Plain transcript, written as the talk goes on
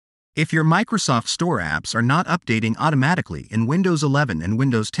If your Microsoft Store apps are not updating automatically in Windows 11 and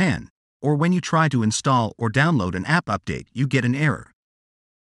Windows 10, or when you try to install or download an app update, you get an error.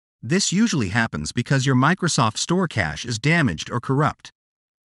 This usually happens because your Microsoft Store cache is damaged or corrupt.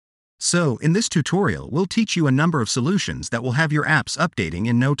 So, in this tutorial, we'll teach you a number of solutions that will have your apps updating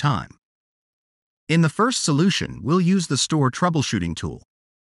in no time. In the first solution, we'll use the Store Troubleshooting tool.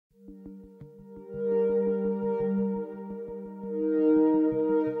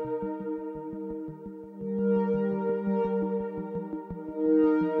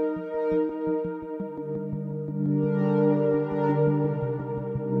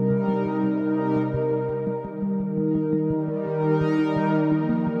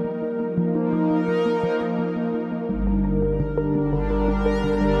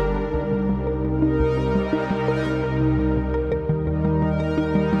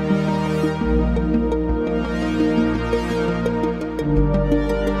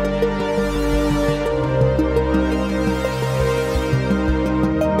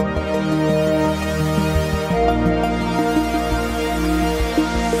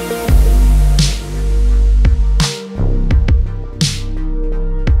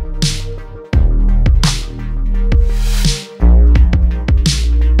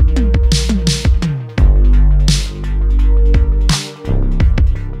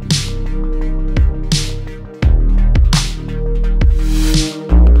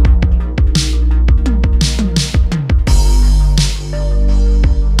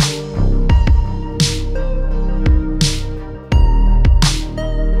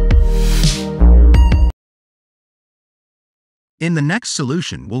 In the next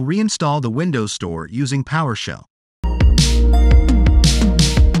solution, we'll reinstall the Windows Store using PowerShell.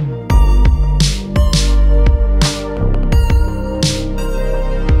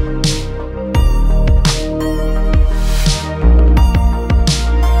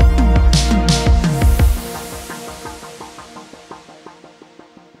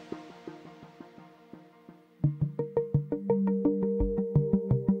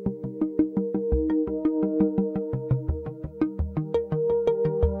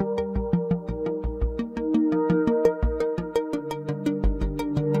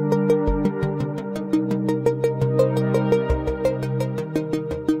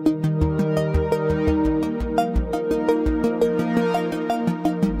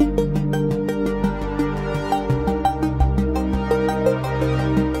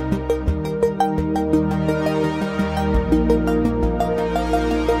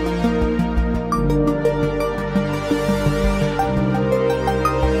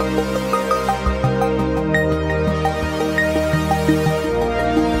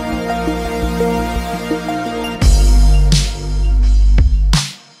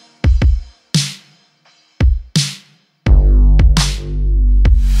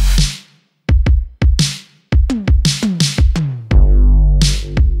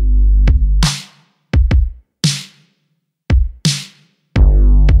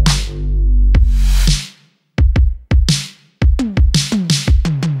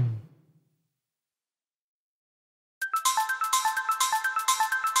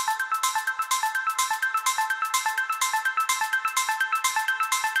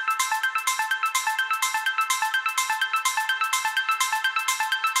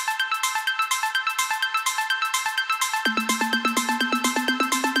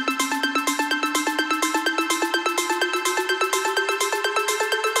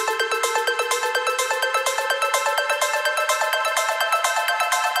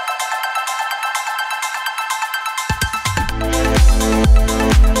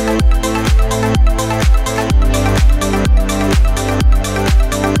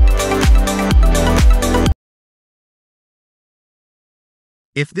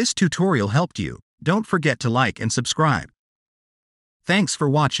 If this tutorial helped you, don't forget to like and subscribe. Thanks for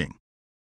watching.